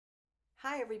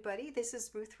Hi, everybody. This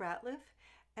is Ruth Ratliff,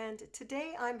 and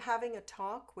today I'm having a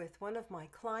talk with one of my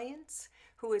clients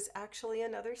who is actually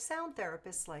another sound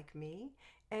therapist like me,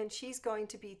 and she's going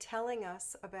to be telling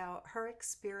us about her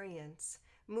experience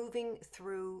moving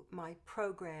through my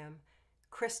program,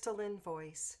 Crystalline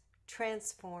Voice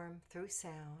Transform Through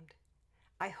Sound.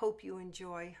 I hope you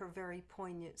enjoy her very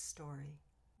poignant story.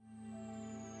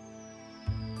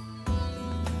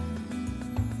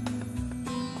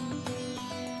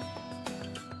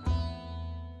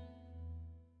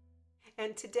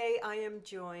 And today I am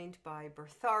joined by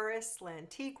Bertharis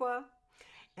Lantigua.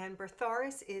 And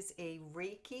Bertharis is a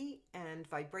Reiki and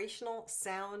vibrational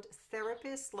sound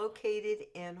therapist located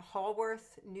in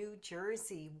Haworth, New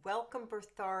Jersey. Welcome,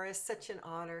 Bertharis. Such an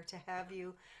honor to have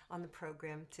you on the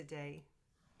program today.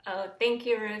 Oh, thank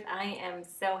you, Ruth. I am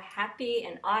so happy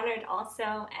and honored also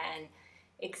and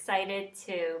excited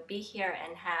to be here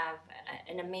and have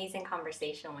an amazing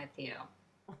conversation with you.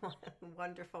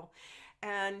 Wonderful.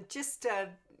 And just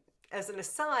as an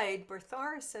aside,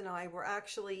 Bertharis and I were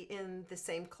actually in the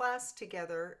same class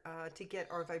together to get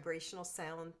our vibrational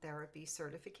sound therapy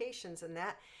certifications. And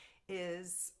that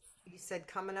is, you said,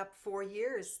 coming up 4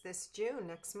 years this June,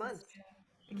 next month.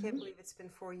 I can't Mhm. believe it's been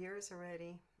 4 years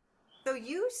already. So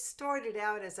you started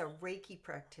out as a Reiki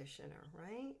practitioner,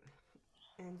 right?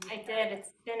 And you've I had, did.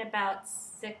 It's been about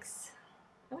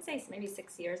I would say maybe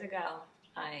 6 years ago.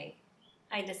 I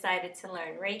I decided to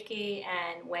learn Reiki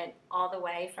and went all the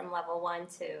way from level one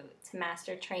to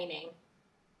master training.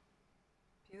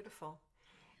 beautiful.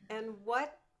 And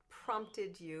what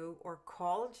prompted you or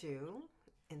called you,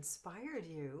 inspired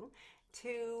you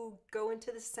to go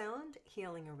into the sound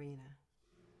healing arena?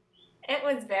 It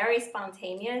was very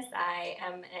spontaneous. I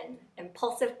am an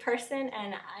impulsive person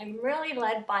and I'm really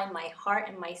led by my heart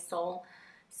and my soul.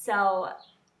 So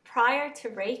prior to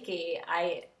Reiki,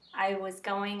 I was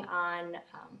going on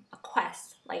a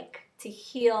quest like to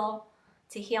heal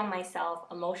myself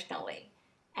emotionally.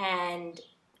 And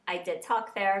I did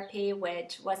talk therapy,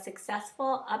 which was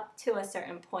successful up to a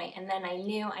certain point, and then I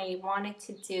knew I wanted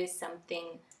to do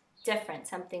something different,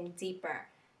 something deeper,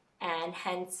 and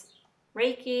hence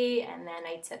Reiki, and then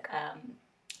I took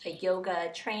a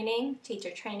yoga training,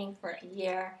 teacher training for a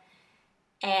year,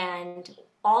 and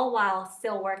all while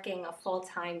still working a full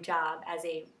time job as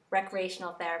a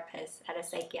recreational therapist at a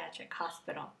psychiatric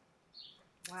hospital.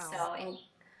 Wow. So,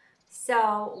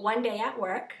 so one day at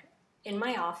work in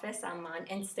my office, I'm on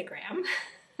Instagram.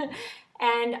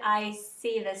 And I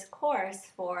see this course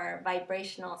for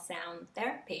vibrational sound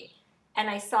therapy. And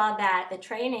I saw that the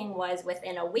training was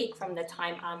within a week from the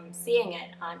time I'm seeing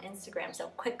it on Instagram. So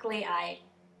quickly I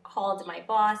called my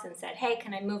boss and said, "Hey,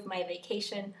 can I move my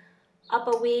vacation up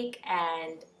a week?"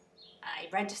 And I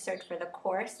registered for the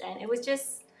course. And it was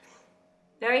just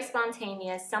very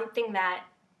spontaneous, something that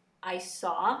I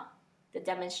saw the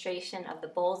demonstration of the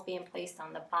bowls being placed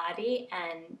on the body,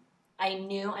 and I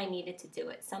knew I needed to do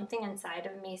it. Something inside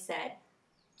of me said,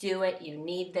 do it, you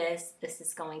need this, this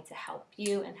is going to help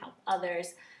you and help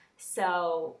others.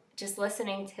 So just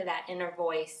listening to that inner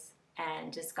voice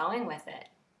and just going with it.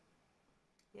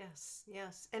 Yes,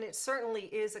 yes. And it certainly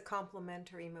is a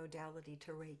complementary modality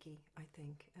to Reiki, I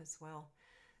think, as well.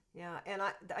 Yeah. And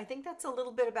I think that's a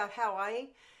little bit about how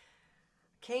I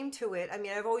came to it. I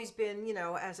mean, I've always been,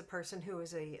 as a person who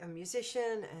is a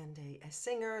musician and a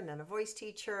singer and then a voice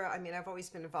teacher, I mean, I've always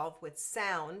been involved with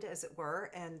sound, as it were,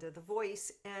 and the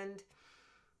voice. And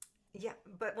yeah,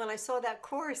 but when I saw that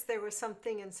course, there was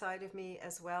something inside of me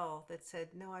as well that said,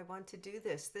 no, I want to do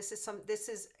this. This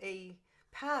is a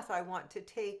path I want to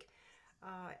take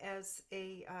as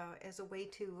a way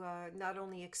to not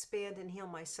only expand and heal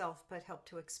myself, but help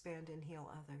to expand and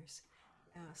heal others.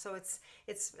 So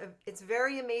it's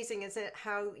very amazing, isn't it?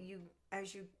 How you,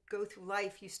 as you go through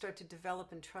life, you start to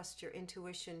develop and trust your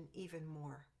intuition even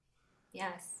more.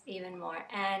 Yes, even more.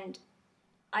 And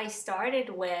I started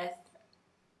with,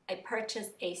 I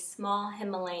purchased a small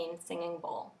Himalayan singing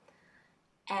bowl.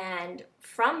 And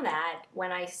from that,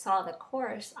 when I saw the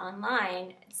course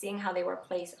online, seeing how they were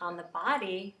placed on the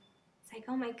body, it's like,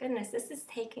 oh my goodness, this is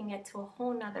taking it to a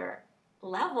whole nother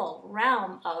level,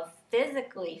 realm of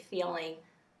physically feeling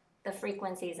the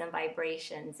frequencies and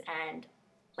vibrations. And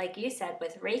like you said,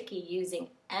 with Reiki, using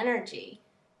energy,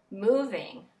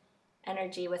 moving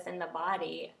energy within the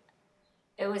body,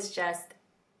 it was just,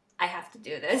 I have to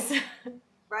do this.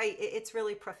 Right, it's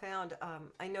really profound.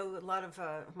 I know a lot of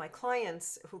my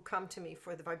clients who come to me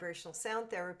for the vibrational sound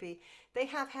therapy, they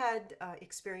have had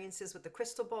experiences with the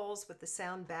crystal bowls, with the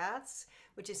sound baths,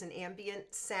 which is an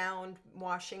ambient sound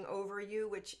washing over you,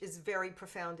 which is very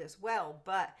profound as well.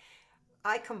 But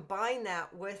I combine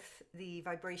that with the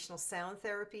vibrational sound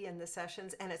therapy and the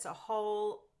sessions, and it's a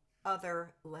whole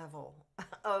other level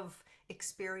of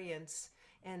experience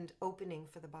and opening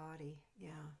for the body. Yeah,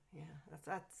 yeah,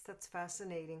 that's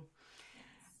fascinating.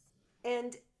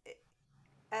 And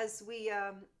as we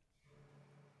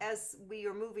as we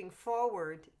are moving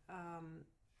forward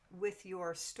with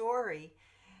your story,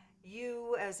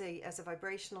 you as a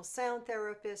vibrational sound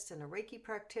therapist and a Reiki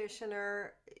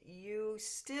practitioner, you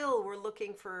still were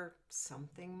looking for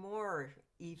something more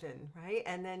even, right?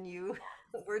 And then you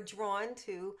were drawn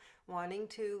to wanting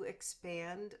to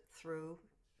expand through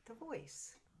the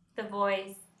voice. The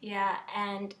voice, yeah.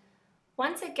 And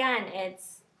once again,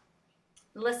 it's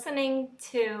listening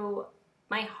to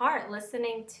my heart,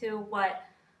 listening to what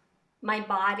my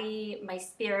body, my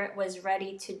spirit was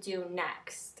ready to do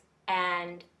next.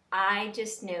 And I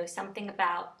just knew something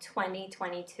about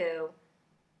 2022.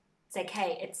 It's like,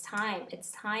 hey, it's time.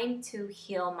 It's time to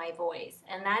heal my voice.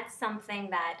 And that's something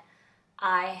that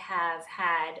I have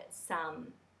had some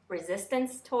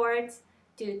resistance towards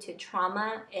due to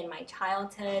trauma in my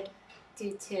childhood,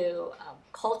 due to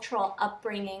cultural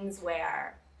upbringings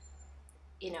where,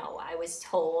 I was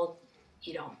told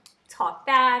you don't talk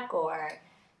back, or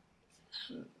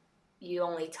you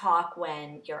only talk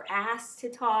when you're asked to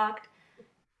talk.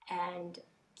 And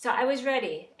so I was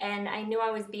ready, and I knew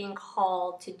I was being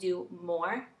called to do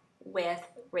more with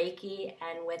Reiki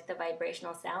and with the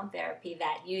vibrational sound therapy,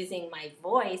 that using my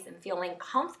voice and feeling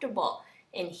comfortable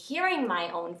in hearing my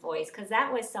own voice, because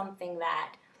that was something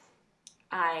that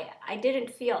I didn't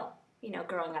feel,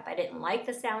 growing up. I didn't like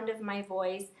the sound of my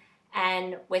voice.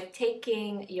 And with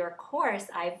taking your course,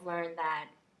 I've learned that,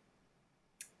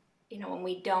 when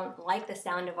we don't like the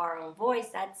sound of our own voice,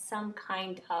 that's some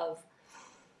kind of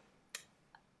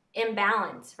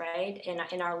imbalance, right,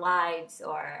 in our lives.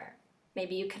 Or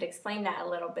maybe you could explain that a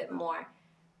little bit more.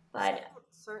 But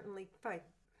Certainly, right.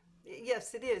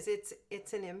 Yes, it is.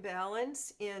 It's an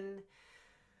imbalance in,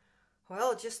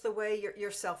 well, just the way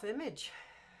your self-image,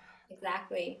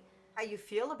 exactly. how you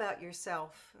feel about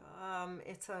yourself.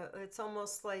 It's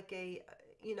almost like a,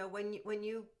 when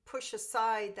you push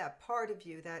aside that part of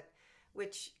you, that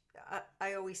which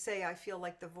I always say, I feel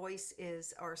like the voice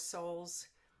is our soul's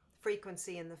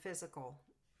frequency in the physical.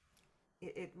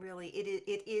 It really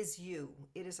it is you.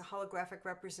 It is a holographic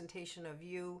representation of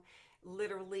you,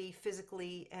 literally,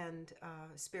 physically, and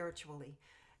spiritually.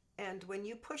 And when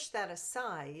you push that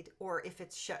aside, or if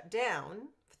it's shut down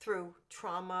through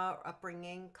trauma,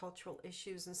 upbringing, cultural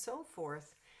issues, and so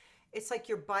forth, it's like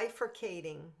you're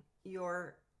bifurcating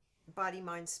your body,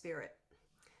 mind, spirit.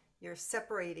 You're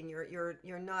separating.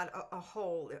 You're not a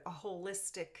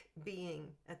holistic being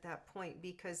at that point,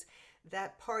 because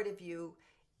that part of you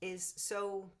is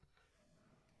so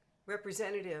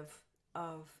representative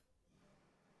of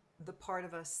the part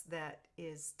of us that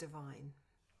is divine.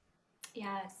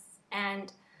 Yes.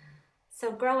 And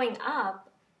so growing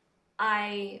up,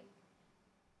 I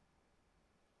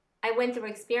I went through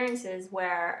experiences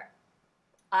where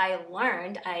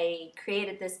I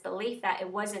created this belief that it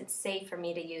wasn't safe for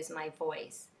me to use my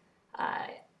voice. Uh,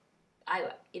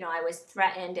 I was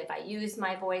threatened if I used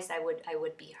my voice, I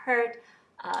would be hurt.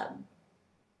 Um,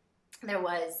 there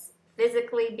was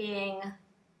physically being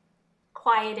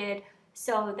quieted.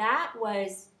 So that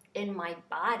was in my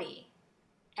body.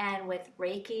 And with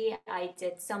Reiki, I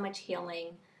did so much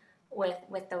healing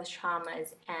with those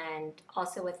traumas, and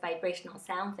also with vibrational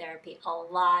sound therapy, a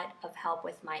lot of help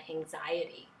with my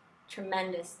anxiety,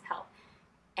 tremendous help.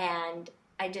 And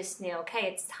I just knew, okay,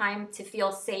 it's time to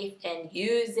feel safe in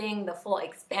using the full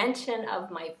expansion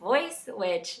of my voice,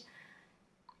 which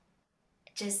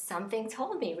just something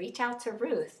told me, reach out to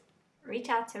Ruth. Reach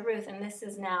out to Ruth. And this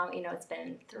is now, it's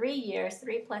been 3 years,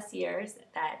 3+ years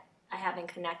that I haven't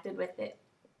connected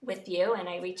with you. And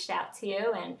I reached out to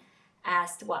you and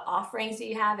asked what offerings do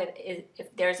you have,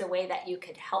 if there's a way that you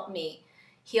could help me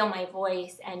heal my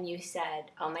voice. And you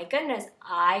said, oh my goodness,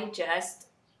 I just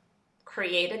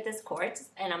created this course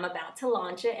and I'm about to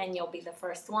launch it, and you'll be the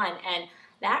first one. And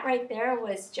that right there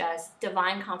was just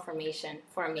divine confirmation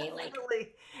for me. Like,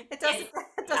 Definitely. it, It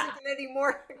yeah. doesn't get any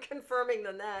more confirming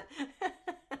than that.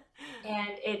 And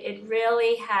it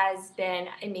really has been,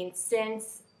 I mean,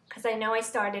 since, because I know I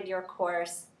started your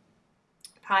course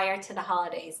prior to the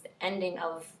holidays, the ending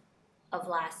of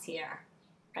last year,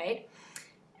 right?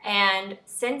 And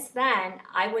since then,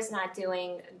 I was not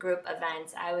doing group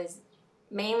events. I was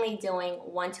mainly doing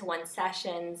one-to-one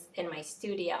sessions in my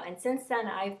studio. And since then,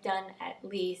 I've done at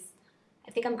least,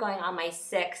 I think I'm going on my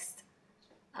sixth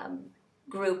um,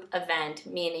 group event,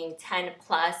 meaning 10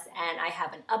 plus. And I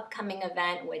have an upcoming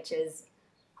event, which is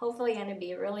hopefully going to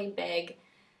be really big.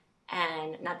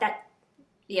 And not that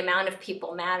the amount of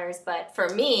people matters, but for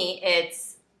me,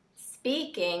 it's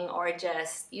speaking or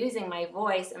just using my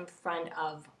voice in front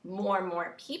of more and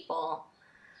more people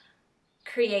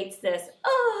creates this,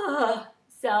 oh.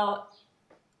 So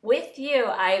with you,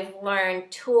 I've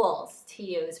learned tools to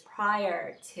use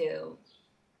prior to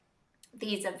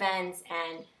these events,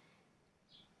 and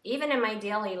even in my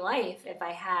daily life, if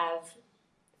I have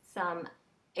some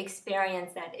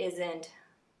experience that isn't,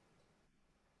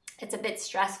 it's a bit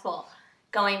stressful,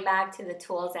 going back to the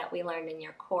tools that we learned in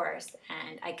your course.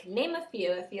 And I can name a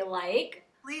few if you like.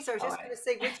 Please, I was Or, just going to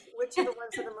say, which are the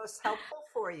ones that are most helpful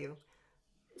for you?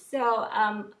 so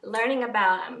learning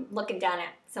about, I'm looking down at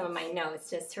some of my notes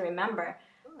just to remember,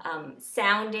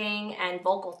 sounding and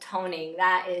vocal toning.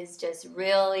 That is just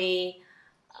really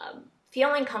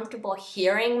feeling comfortable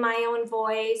hearing my own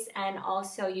voice, and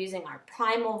also using our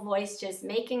primal voice, just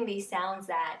making these sounds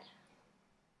that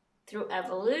through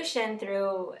evolution,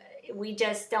 we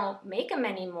just don't make them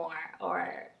anymore,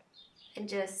 or and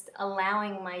just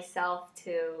allowing myself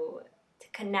to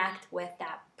connect with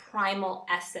that primal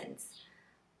essence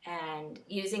and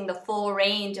using the full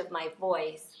range of my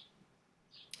voice.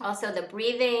 Also the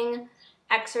breathing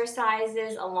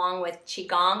exercises along with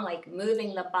qigong, like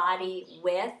moving the body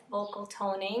with vocal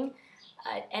toning,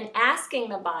 and asking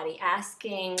the body,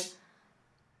 asking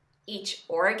each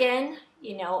organ,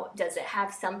 does it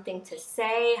have something to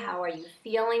say? How are you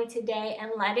feeling today?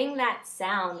 And letting that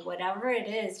sound, whatever it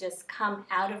is, just come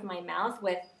out of my mouth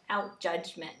without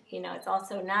judgment. It's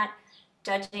also not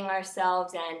judging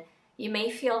ourselves, and you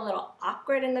may feel a little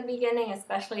awkward in the beginning,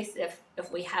 especially if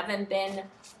we haven't been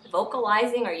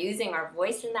vocalizing or using our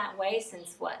voice in that way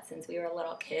since we were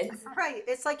little kids. Right.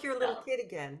 It's like you're a little So, kid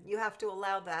again. You have to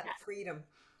allow that yeah. freedom.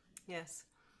 Yes.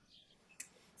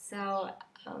 So,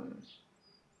 um,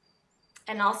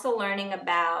 and also learning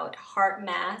about Heart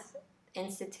Math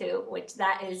Institute, which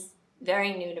that is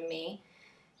very new to me.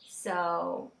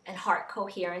 So, and heart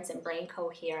coherence and brain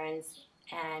coherence,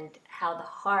 and how the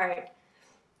heart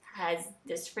has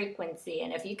this frequency.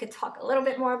 And if you could talk a little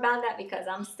bit more about that, because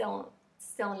I'm still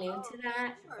new Oh, to that.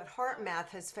 sure. But heart math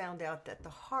has found out that the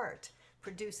heart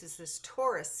produces this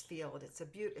torus field. It's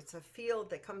a field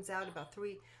that comes out about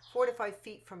 4 to 5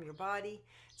 feet from your body.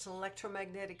 It's an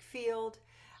electromagnetic field.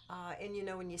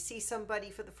 And when you see somebody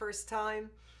for the first time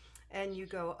and you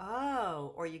go,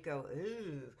 oh, or you go,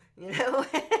 ooh,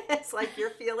 it's like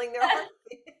you're feeling their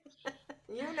heartbeat.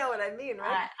 You know what I mean,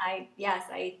 right? Yes,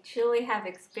 I truly have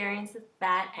experienced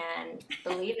that and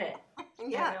believe it.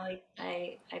 Yeah,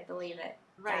 I believe it.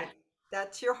 right.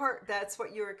 That's your heart. That's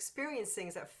what you're experiencing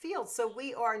is that field. So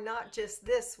we are not just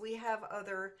this. We have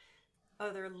other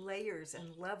layers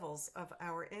and levels of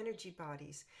our energy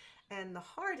bodies. And the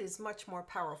heart is much more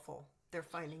powerful, they're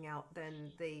finding out,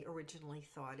 than they originally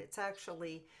thought. It's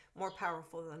actually more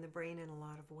powerful than the brain in a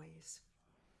lot of ways.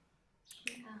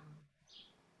 Yeah,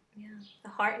 yeah. The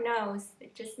heart knows.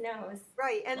 It just knows.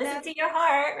 Right. And Listen then to your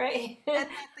heart, right? that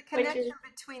the Which is, connection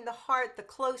between the heart, the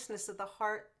closeness of the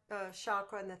heart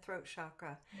chakra and the throat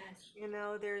chakra. yes.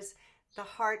 There's the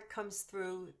heart comes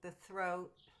through the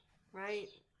throat, right?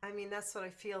 I mean, that's what I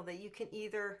feel, that you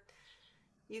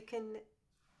can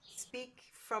speak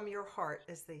from your heart,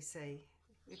 as they say,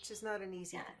 which is not an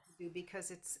easy Yes. thing to do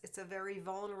because it's a very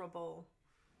vulnerable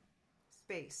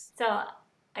space. So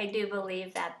I do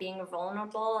believe that being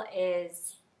vulnerable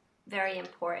is very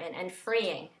important and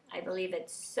freeing. I believe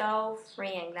it's so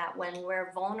freeing that when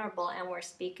we're vulnerable and we're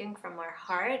speaking from our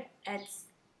heart, it's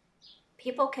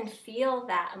people can feel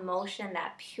that emotion,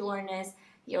 that pureness,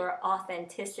 your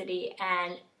authenticity,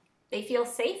 and they feel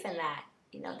safe in that.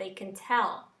 They can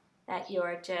tell that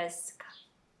you're just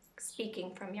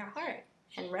speaking from your heart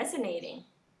and resonating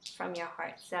from your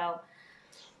heart. So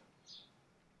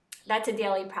that's a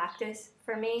daily practice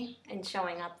for me, and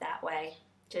showing up that way,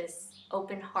 just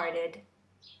open-hearted,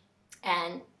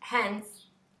 and hence,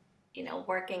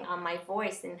 working on my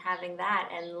voice and having that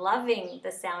and loving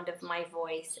the sound of my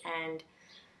voice, and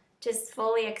just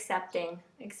fully accepting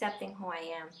who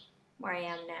I am, where I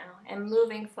am now, and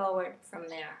moving forward from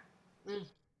there. Mm.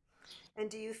 And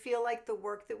do you feel like the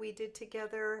work that we did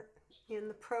together in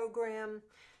the program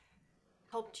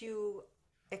helped you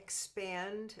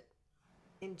expand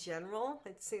in general?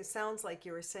 It sounds like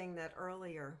you were saying that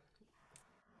earlier.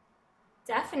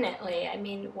 Definitely. I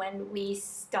mean, when we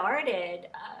started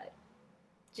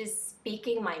just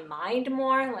speaking my mind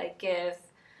more, like if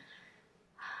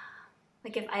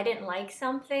I didn't like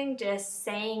something, just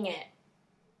saying it,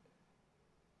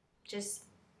 just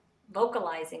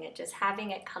vocalizing it, just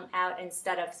having it come out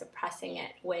instead of suppressing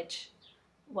it, which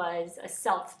was a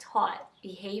self-taught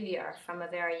behavior from a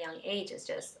very young age, is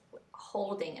just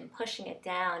holding and pushing it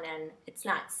down, and it's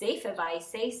not safe if I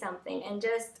say something, and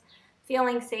just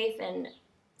feeling safe in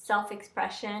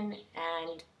self-expression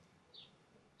and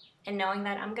knowing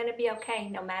that I'm going to be okay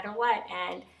no matter what.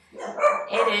 And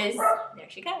it is, there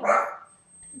she goes.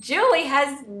 Julie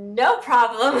has no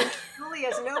problem. Julie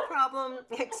has no problem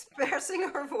expressing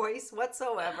her voice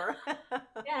whatsoever.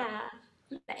 Yeah.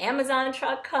 The Amazon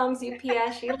truck comes,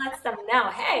 UPS, she lets them know,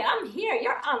 hey, I'm here,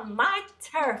 you're on my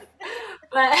turf.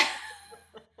 But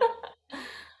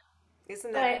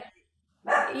Isn't that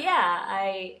yeah,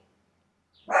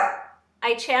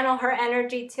 I channel her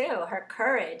energy too, her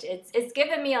courage. It's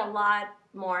given me a lot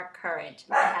more courage,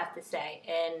 I have to say,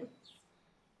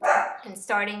 in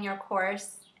starting your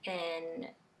course, in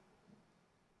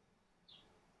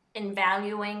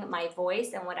valuing my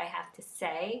voice and what I have to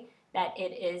say, that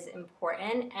it is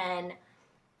important, and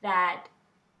that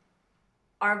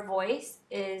our voice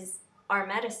is our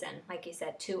medicine, like you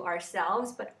said, to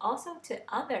ourselves, but also to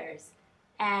others.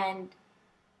 And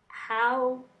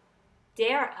how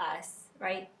dare us,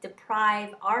 right,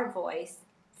 deprive our voice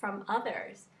from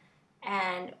others?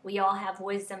 And we all have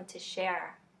wisdom to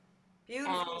share.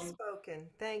 beautifully And spoken?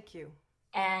 Thank you.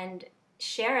 and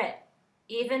share it,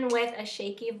 even with a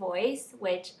shaky voice,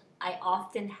 which I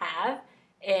often have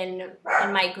in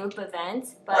my group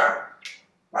events, but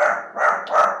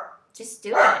just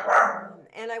do it.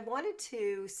 And I wanted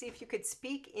to see if you could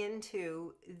speak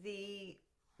into the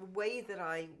way that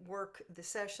I work the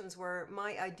sessions, where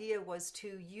my idea was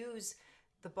to use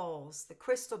the balls, the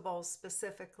crystal balls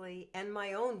specifically, and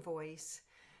my own voice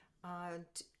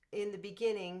in the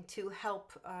beginning to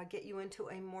help get you into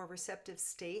a more receptive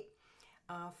state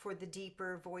for the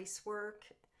deeper voice work.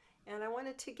 And I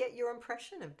wanted to get your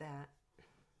impression of that.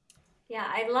 Yeah,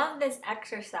 I love this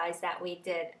exercise that we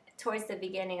did towards the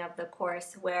beginning of the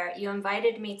course, where you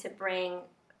invited me to bring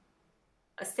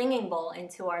a singing bowl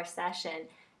into our session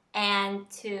and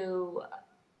to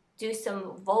do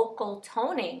some vocal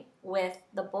toning with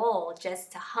the bowl,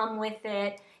 just to hum with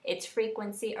it, its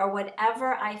frequency, or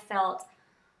whatever I felt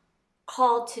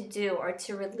called to do or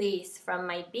to release from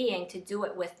my being, to do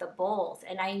it with the bowls.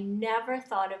 And I never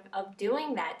thought of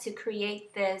doing that, to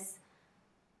create this,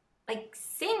 like,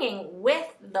 singing with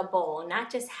the bowl,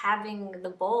 not just having the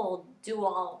bowl do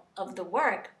all of the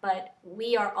work, but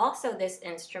we are also this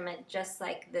instrument, just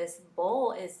like this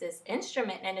bowl is this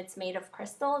instrument, and it's made of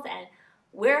crystals, and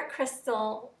we're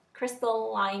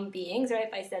crystalline beings, right?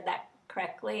 If I said that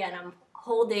correctly, and I'm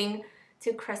holding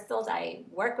to crystals. I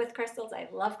work with crystals. I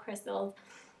love crystals.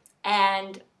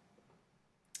 And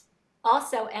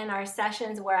also in our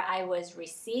sessions where I was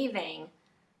receiving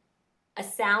a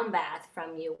sound bath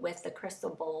from you with the crystal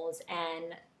bowls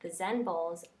and the Zen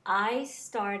bowls, I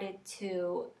started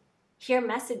to hear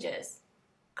messages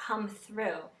come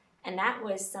through, and that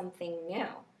was something new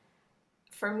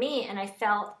for me. And I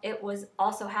felt it was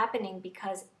also happening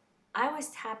because I was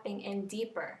tapping in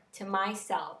deeper to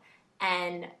myself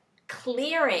and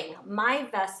clearing my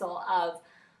vessel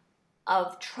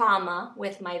of trauma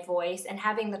with my voice, and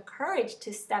having the courage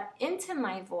to step into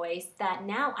my voice, that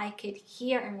now I could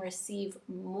hear and receive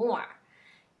more.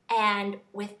 And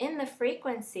within the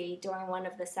frequency during one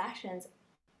of the sessions,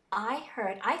 I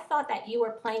thought that you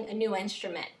were playing a new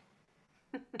instrument.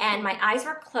 And my eyes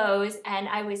were closed, and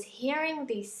I was hearing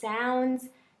these sounds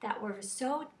that were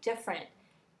so different.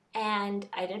 And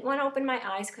I didn't want to open my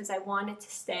eyes because I wanted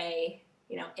to stay,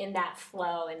 in that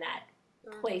flow, in that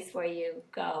place where you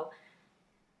go.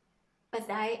 But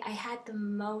I had the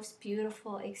most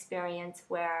beautiful experience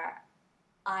where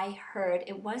I heard,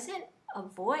 it wasn't a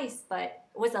voice, but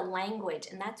it was a language.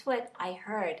 And that's what I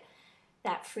heard.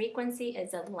 That frequency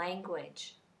is a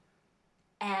language.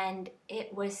 And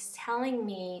it was telling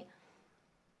me,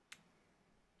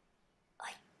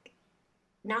 like,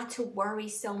 not to worry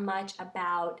so much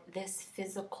about this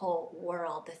physical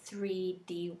world, the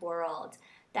 3D world,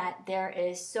 that there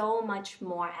is so much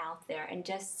more out there, and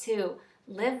just to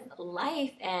live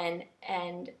life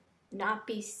and not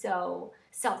be so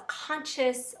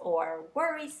self-conscious or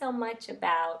worry so much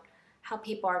about how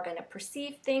people are going to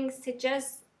perceive things, to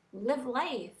just live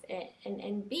life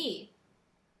and be.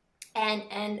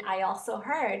 And I also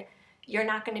heard, you're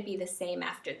not going to be the same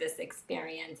after this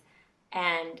experience.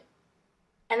 And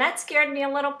that scared me a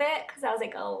little bit, because I was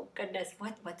like, oh goodness,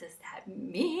 what does that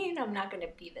mean? I'm not going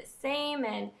to be the same.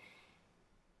 And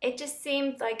it just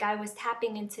seemed like I was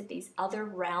tapping into these other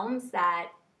realms that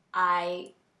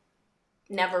I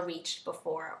never reached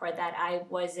before, or that I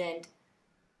wasn't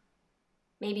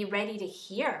maybe ready to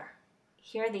hear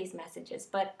these messages.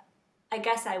 But I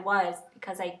guess I was,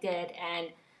 because I did. And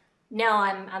No,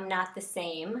 I'm not the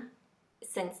same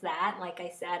since that. Like I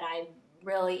said, I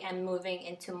really am moving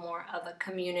into more of a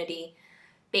community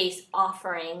based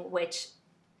offering, which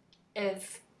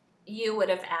if you would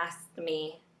have asked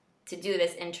me to do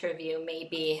this interview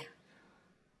maybe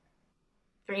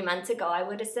 3 months ago, I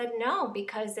would have said no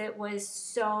because it was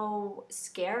so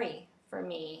scary for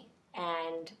me.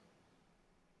 And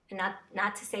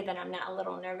not to say that I'm not a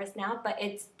little nervous now, but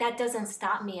it's that doesn't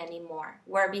stop me anymore.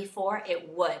 Where before it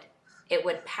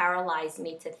would paralyze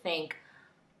me to think,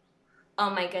 oh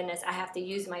my goodness, I have to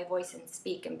use my voice and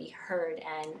speak and be heard,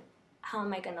 and how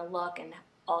am I going to look, and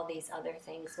all these other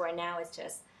things. Where now it's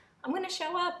just, I'm going to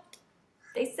show up.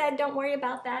 They said don't worry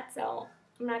about that, so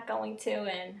I'm not going to.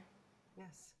 And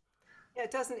Yes. Yeah,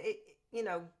 it doesn't, you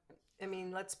know, I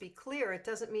mean, let's be clear, it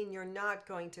doesn't mean you're not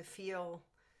going to feel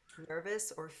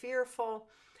nervous or fearful.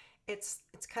 It's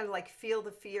kind of like feel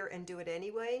the fear and do it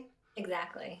anyway.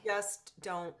 exactly. Just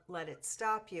don't let it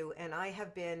stop you. And I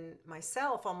have been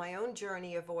myself on my own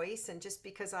journey of voice, and just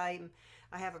because I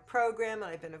have a program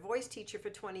and I've been a voice teacher for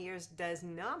 20 years does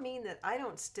not mean that I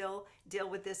don't still deal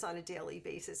with this on a daily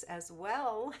basis as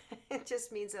well. It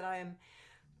just means that I am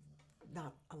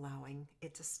not allowing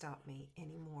it to stop me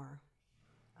anymore.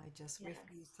 I just Yes.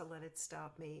 refuse to let it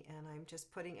stop me. And I'm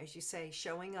just putting, as you say,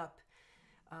 showing up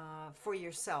for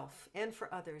yourself and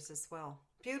for others as well.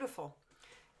 Beautiful.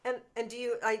 And do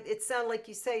you? It sounds like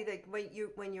you say that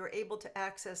when you're able to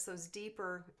access those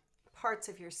deeper parts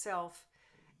of yourself,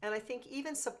 and I think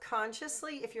even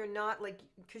subconsciously, if you're not like,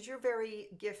 because you're very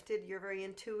gifted, you're very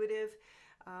intuitive,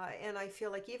 and I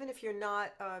feel like even if you're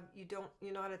not,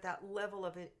 you're not at that level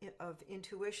of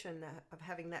intuition, of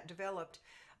having that developed.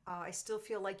 I still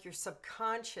feel like your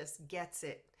subconscious gets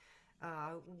it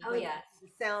Oh when yes.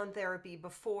 sound therapy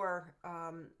before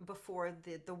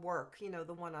the work,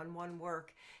 the one-on-one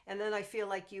work, and then I feel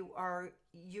like you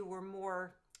were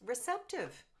more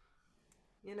receptive.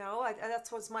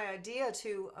 That's what's my idea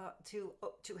to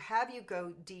have you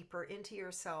go deeper into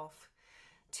yourself,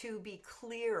 to be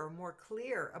more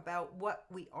clear about what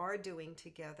we are doing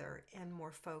together, and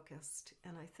more focused.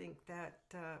 And I think that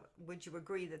would you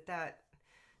agree that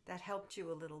that helped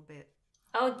you a little bit?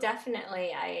 Oh,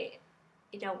 definitely.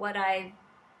 What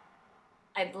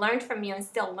I've learned from you and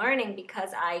still learning because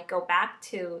I go back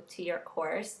to your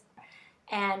course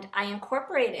and I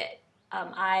incorporate it.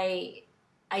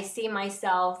 I see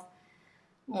myself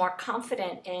more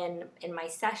confident in my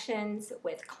sessions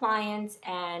with clients,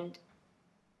 and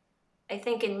I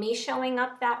think in me showing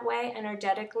up that way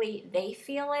energetically, they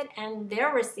feel it and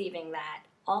they're receiving that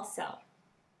also,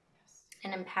 Yes.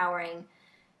 and empowering.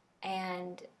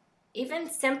 And even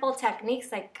simple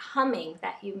techniques like humming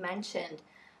that you mentioned,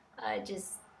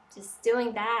 just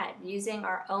doing that, using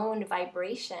our own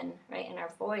vibration, right, in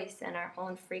our voice and our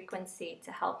own frequency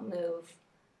to help move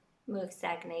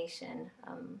stagnation.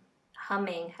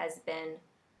 Humming has been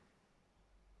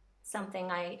something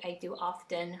I do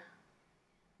often.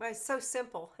 Well, it's so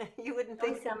simple. You wouldn't So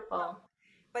think it, simple.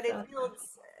 but So it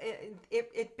builds.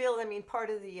 It builds. I mean, part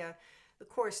of the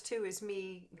course too is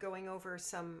me going over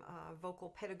some vocal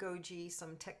pedagogy,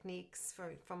 some techniques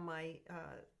from my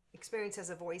experience as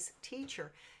a voice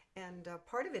teacher. And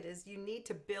part of it is you need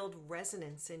to build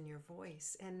resonance in your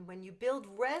voice. And when you build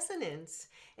resonance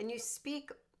and you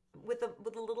speak with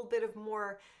a little bit of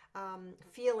more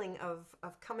feeling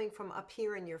of coming from up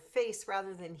here in your face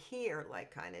rather than here,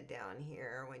 like kind of down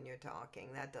here when you're talking.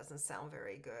 That doesn't sound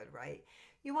very good, right?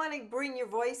 You want to bring your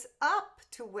voice up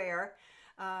to where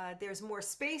there's more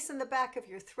space in the back of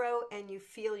your throat and you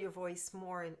feel your voice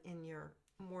more in your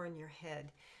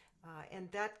head. And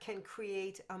that can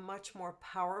create a much more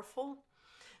powerful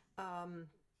um,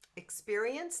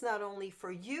 experience, not only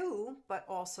for you, but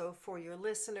also for your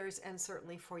listeners and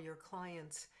certainly for your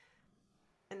clients.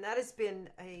 And that has been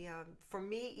for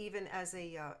me, even as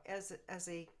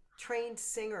a trained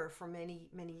singer for many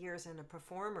years and a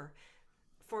performer,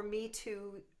 for me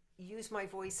to use my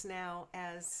voice now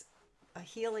as a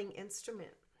healing instrument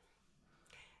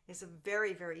is a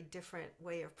very different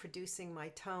way of producing my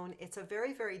tone. It's a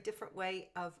very different way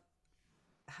of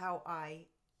how I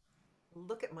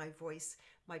look at my voice,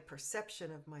 my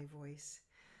perception of my voice.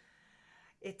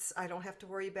 I don't have to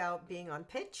worry about being on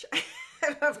pitch. I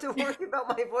don't have to worry about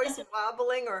my voice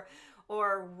wobbling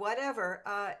or whatever.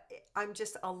 I'm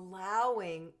just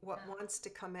allowing what wants to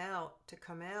come out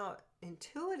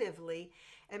intuitively.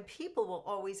 And people will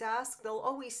always ask, they'll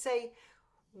always say,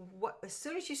 what, as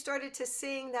soon as you started to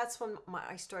sing, that's when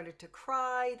I started to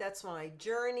cry. That's when I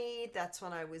journeyed. That's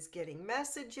when I was getting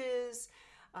messages.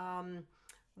 Um,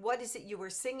 what is it you were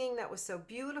singing that was so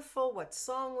beautiful? What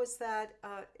song was that?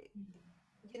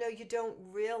 you don't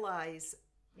realize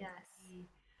Yes.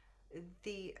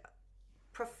 the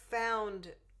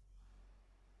profound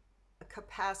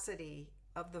capacity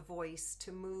of the voice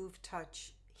to move,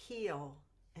 touch, heal,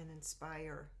 and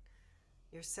inspire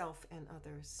yourself and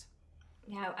others.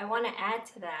 Yeah, I want to add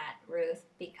to that, Ruth,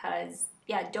 because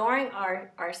yeah, during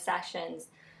our sessions,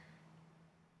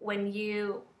 when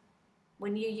you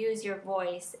when you use your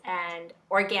voice and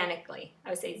organically, I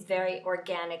would say it's very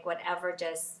organic, whatever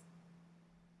just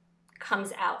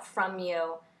comes out from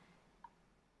you,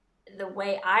 the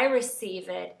way I receive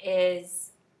it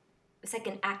is it's like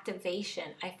an activation.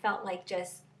 I felt like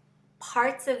just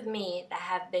parts of me that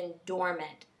have been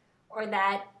dormant or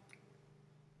that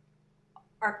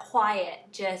are quiet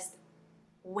just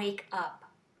wake up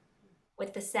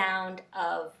with the sound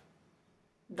of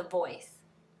the voice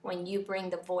when you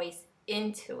bring the voice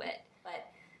into it. But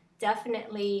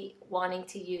definitely wanting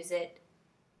to use it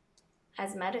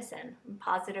as medicine, a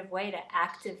positive way to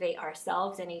activate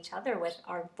ourselves and each other with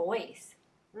our voice.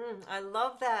 I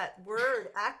love that word,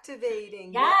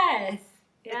 activating. Yeah, Yes,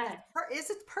 it's yes, is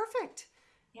it perfect?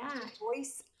 yeah, The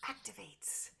voice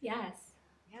activates. yes.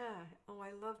 Yeah. Oh,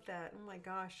 I love that. Oh my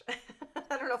gosh.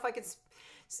 I don't know if I could.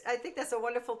 I think that's a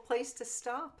wonderful place to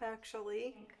stop,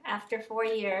 actually. After 4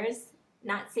 years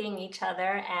not seeing each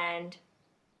other and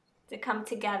to come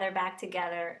together, back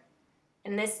together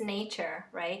in this nature,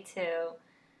 right? To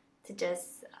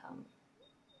just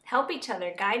help each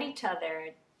other, guide each other,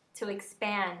 to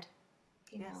expand,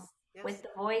 Yes. with Yes. the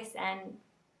voice and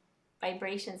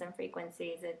vibrations and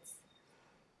frequencies. It's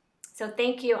so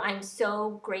thank you. I'm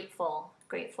so grateful,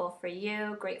 grateful for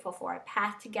you, grateful for our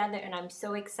path together, and I'm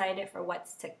so excited for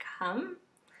what's to come.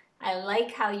 I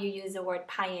like how you use the word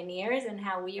pioneers and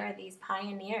how we are these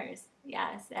pioneers.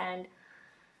 Yes, and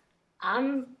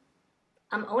I'm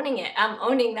I'm owning it. I'm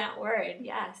owning that word.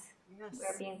 Yes. We're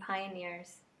Yes. being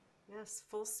pioneers. Yes.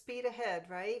 Full speed ahead,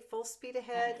 right? Full speed Yes.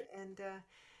 ahead,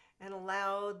 and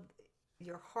allow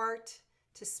your heart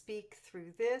to speak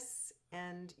through this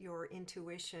and your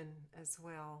intuition as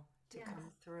well to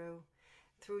come Yes.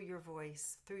 through your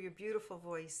voice, through your beautiful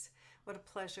voice. What a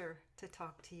pleasure to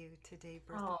talk to you today,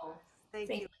 Bertha. Oh, Thank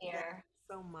same you again here.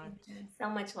 so Same much. here. So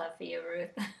much love for you,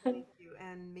 Ruth. Thank you,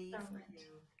 and me So for much.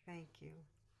 you. Thank you.